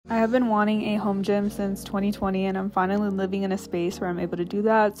I have been wanting a home gym since 2020, and I'm finally living in a space where I'm able to do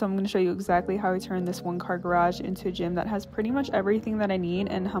that. So I'm going to show you exactly how I turned this one-car garage into a gym that has pretty much everything that I need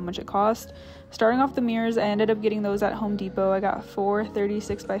and how much it cost. Starting off the mirrors, I ended up getting those at Home Depot. I got 4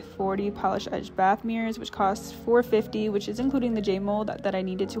 36x40 polished edge bath mirrors, which cost $450, which is including the J-mold that I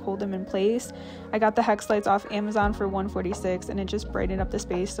needed to hold them in place. I got the hex lights off Amazon for $146, and it just brightened up the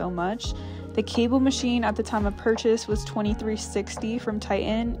space so much. The cable machine at the time of purchase was $23.60 from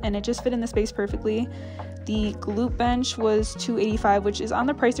Titan, and it just fit in the space perfectly. The glute bench was $285, which is on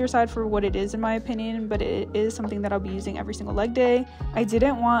the pricier side for what it is in my opinion, but it is something that I'll be using every single leg day. I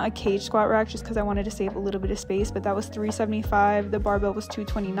didn't want a cage squat rack just because I wanted to save a little bit of space, but that was $375. The barbell was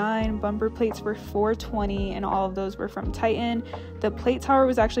 $229. Bumper plates were $420, and all of those were from Titan. The plate tower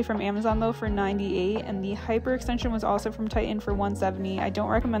was actually from Amazon though for $98, and the hyper extension was also from Titan for $170. I don't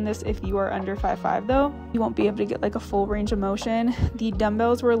recommend this if you are under 5'5" though. You won't be able to get like a full range of motion. The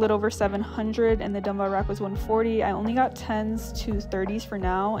dumbbells were a little over $700, and the dumbbell rack was $140. I only got 10s to 30s for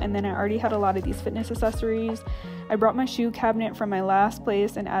now, and then I already had a lot of these fitness accessories. I brought my shoe cabinet from my last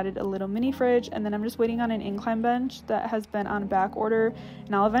place and added a little mini fridge, and then I'm just waiting on an incline bench that has been on back order,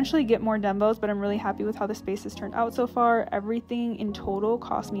 and I'll eventually get more dumbbells, but I'm really happy with how the space has turned out so far. Everything in total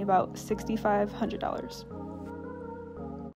cost me about $6,500.